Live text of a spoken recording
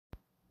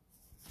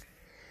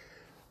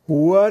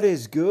What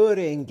is good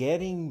and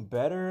getting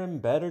better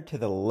and better to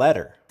the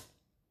letter?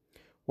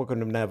 Welcome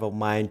to Neville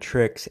Mind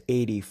Tricks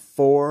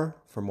 84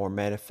 for more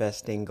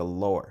manifesting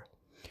galore.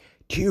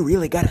 Do you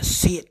really gotta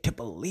see it to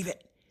believe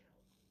it?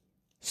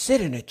 Sit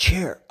in a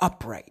chair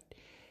upright.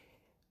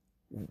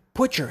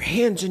 Put your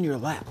hands in your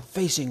lap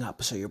facing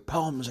up so your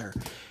palms are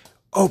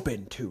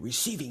open to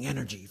receiving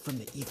energy from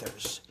the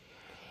ethers.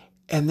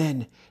 And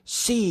then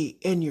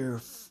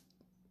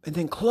and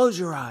then close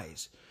your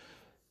eyes.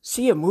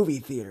 See a movie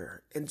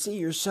theater and see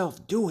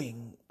yourself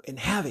doing and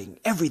having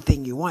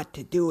everything you want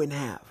to do and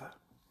have.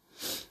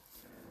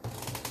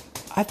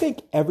 I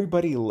think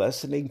everybody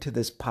listening to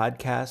this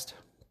podcast,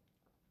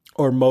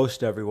 or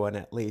most everyone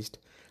at least,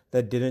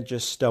 that didn't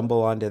just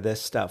stumble onto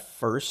this stuff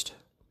first,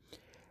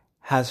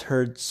 has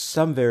heard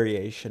some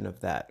variation of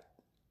that.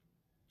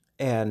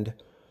 And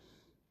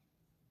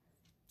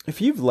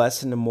if you've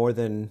listened to more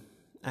than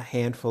a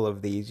handful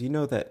of these, you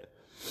know that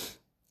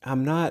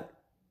I'm not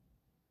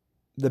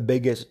the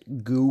biggest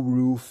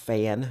guru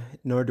fan,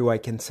 nor do I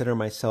consider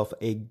myself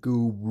a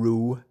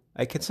guru.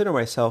 I consider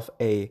myself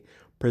a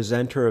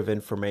presenter of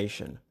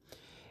information.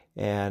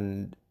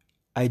 And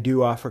I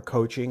do offer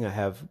coaching. I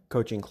have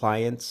coaching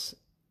clients,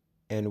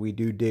 and we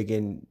do dig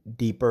in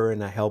deeper,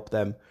 and I help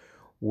them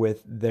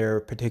with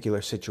their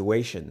particular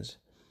situations.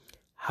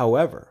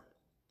 However,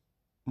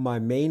 my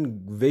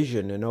main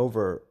vision and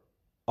overall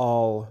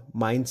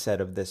mindset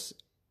of this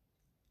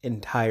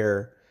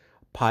entire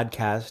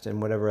podcast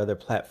and whatever other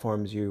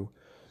platforms you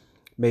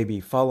may be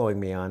following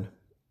me on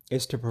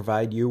is to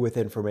provide you with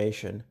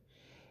information.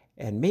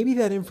 And maybe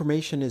that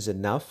information is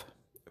enough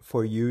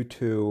for you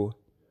to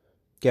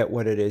get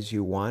what it is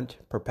you want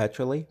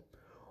perpetually.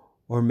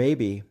 Or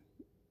maybe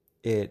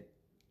it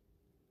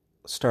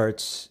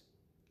starts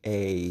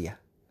a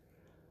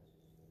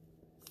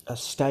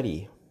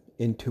study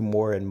into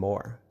more and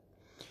more.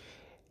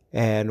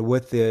 And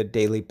with the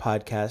daily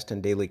podcast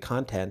and daily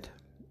content,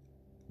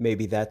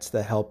 maybe that's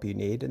the help you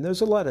need. And there's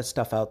a lot of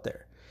stuff out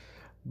there.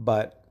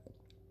 But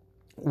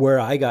where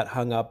I got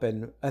hung up,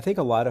 and I think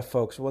a lot of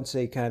folks, once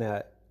they kind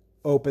of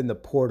open the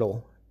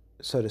portal,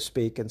 so to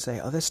speak, and say,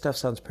 oh, this stuff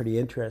sounds pretty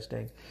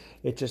interesting,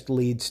 it just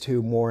leads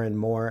to more and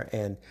more.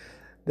 And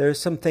there's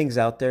some things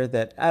out there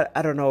that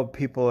I don't know if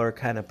people are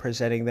kind of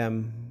presenting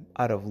them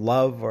out of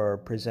love or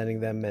presenting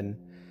them in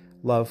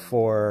love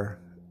for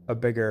a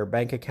bigger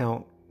bank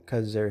account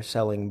because they're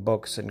selling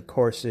books and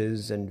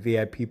courses and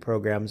VIP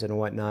programs and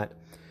whatnot.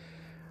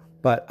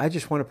 But I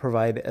just want to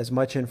provide as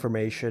much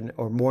information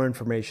or more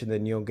information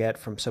than you'll get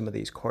from some of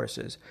these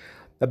courses.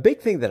 The big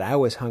thing that I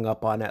was hung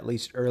up on, at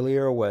least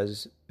earlier,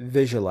 was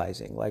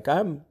visualizing. Like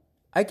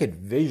I could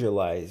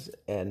visualize,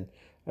 and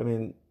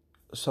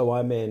so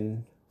I'm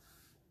in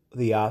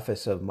the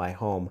office of my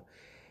home,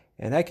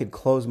 and I could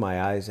close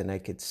my eyes and I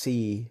could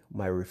see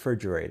my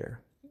refrigerator.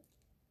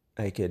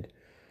 I could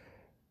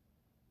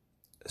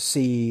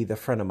see the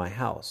front of my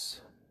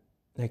house.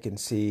 I can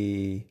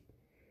see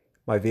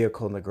my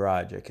vehicle in the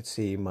garage. I could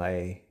see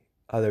my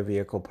other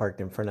vehicle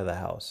parked in front of the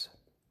house.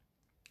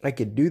 I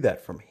could do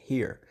that from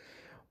here.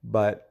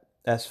 But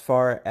as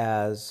far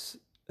as,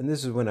 and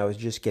this is when I was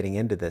just getting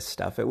into this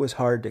stuff, it was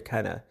hard to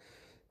kind of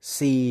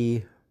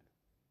see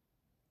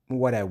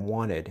what I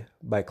wanted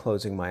by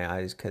closing my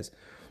eyes, because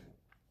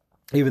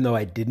even though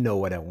I did know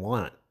what I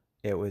want,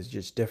 it was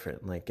just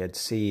different. Like I'd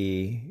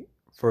see,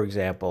 for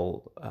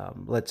example,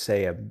 let's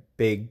say a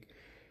big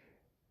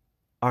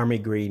army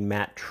green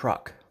matte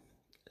truck.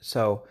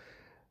 So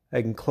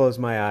I can close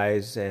my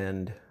eyes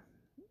and,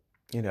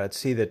 I'd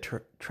see the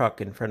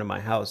truck in front of my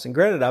house. And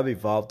granted, I've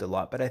evolved a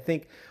lot, but I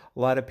think a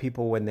lot of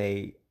people, when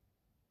they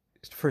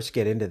first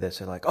get into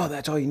this, are like, oh,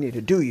 that's all you need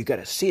to do. You got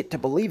to see it to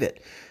believe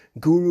it.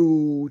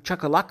 Guru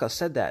Chakalaka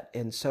said that.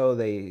 And so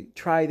they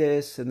try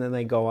this, and then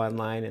they go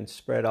online and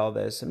spread all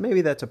this. And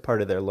maybe that's a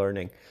part of their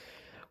learning.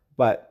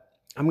 But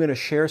I'm going to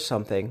share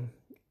something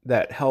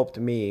that helped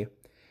me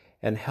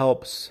and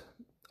helps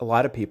a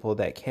lot of people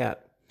that can't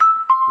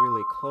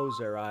really close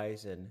their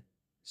eyes and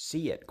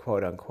see it,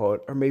 quote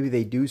unquote, or maybe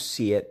they do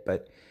see it,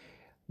 but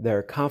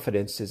their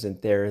confidence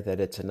isn't there that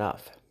it's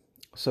enough.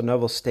 So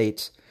Neville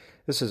states,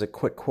 this is a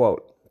quick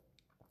quote: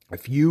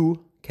 if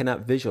you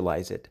cannot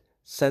visualize it,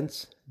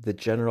 sense the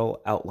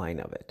general outline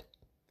of it.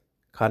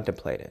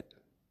 Contemplate it.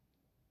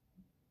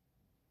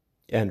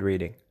 End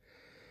reading.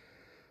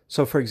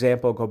 So for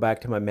example, go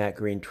back to my matte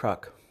green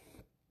truck.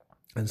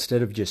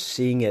 Instead of just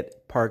seeing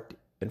it parked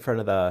in front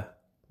of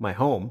my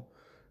home,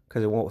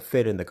 because it won't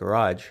fit in the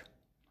garage,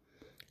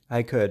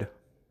 I could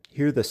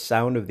hear the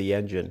sound of the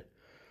engine,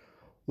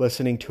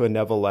 listening to a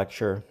Neville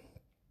lecture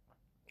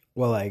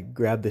while I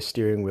grabbed the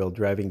steering wheel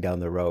driving down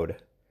the road.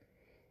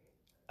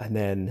 And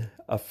then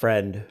a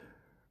friend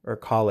or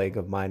colleague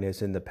of mine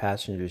is in the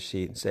passenger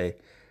seat and say,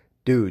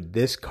 dude,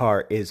 this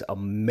car is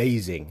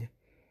amazing.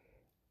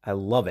 I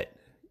love it.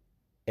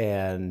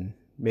 And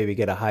maybe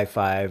get a high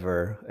five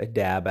or a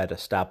dab at a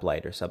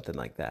stoplight or something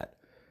like that.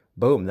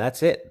 Boom,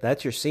 that's it.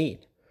 That's your scene.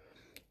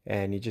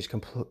 And you just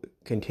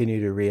continue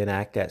to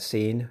reenact that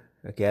scene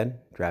again,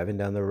 driving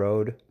down the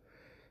road,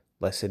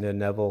 listening to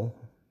Neville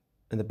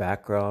in the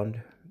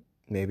background,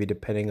 maybe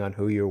depending on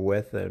who you're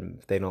with, and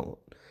if they don't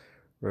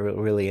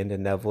really into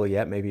Neville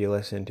yet, maybe you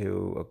listen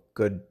to a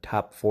good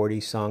top 40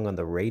 song on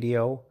the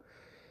radio,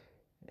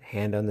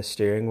 hand on the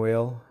steering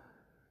wheel,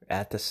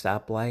 at the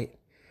stoplight,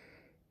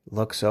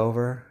 looks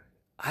over.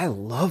 I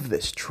love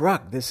this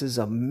truck. This is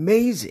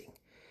amazing.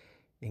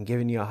 And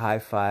giving you a high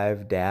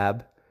five,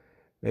 dab.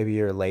 Maybe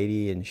you're a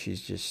lady and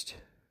she's just,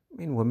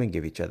 women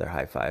give each other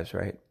high fives,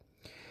 right?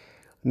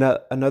 Now,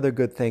 another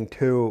good thing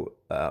too,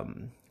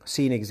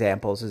 seeing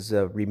examples is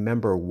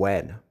remember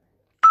when.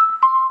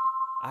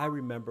 I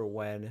remember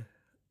when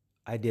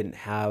I didn't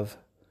have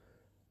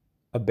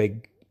a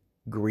big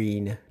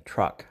green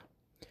truck.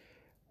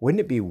 Wouldn't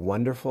it be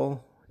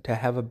wonderful to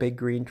have a big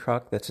green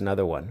truck? That's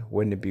another one.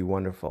 Wouldn't it be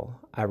wonderful?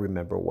 I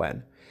remember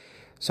when.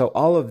 So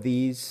all of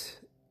these,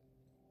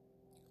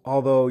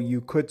 although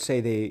you could say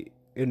they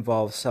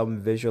involve some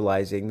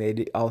visualizing,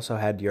 they also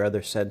had your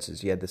other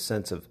senses. You had the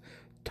sense of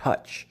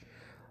touch,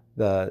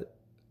 the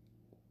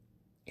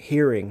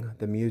hearing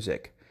the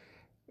music.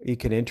 You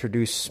can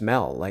introduce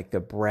smell, like the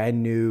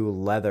brand new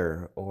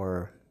leather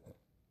or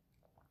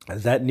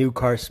that new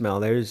car smell.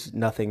 There's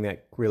nothing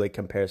that really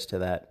compares to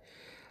that.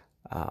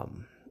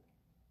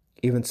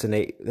 Even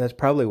Sinead, that's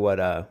probably what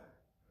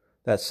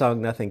that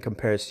song "Nothing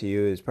Compares to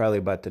You" is probably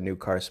about the new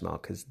car smell,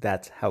 because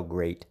that's how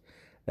great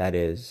that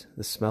is.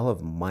 The smell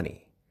of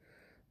money,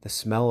 the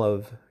smell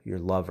of your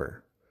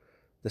lover,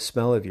 the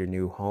smell of your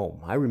new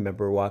home. I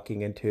remember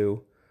walking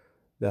into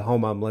the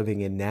home I'm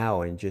living in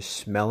now and just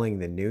smelling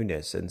the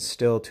newness, and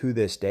still to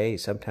this day,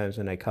 sometimes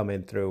when I come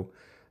in through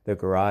the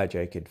garage,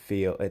 I could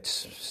feel it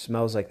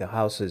smells like the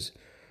house is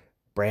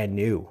brand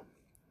new.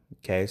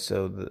 Okay,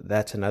 so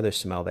that's another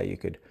smell that you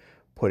could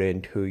put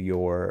into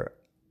your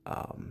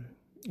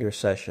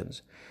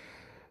sessions.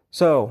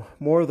 So,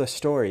 more of the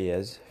story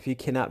is, if you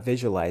cannot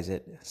visualize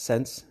it,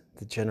 sense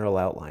the general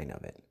outline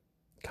of it.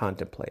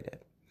 Contemplate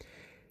it.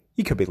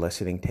 You could be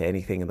listening to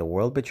anything in the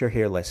world, but you're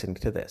here listening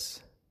to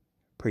this.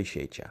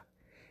 Appreciate you.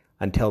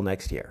 Until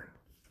next year.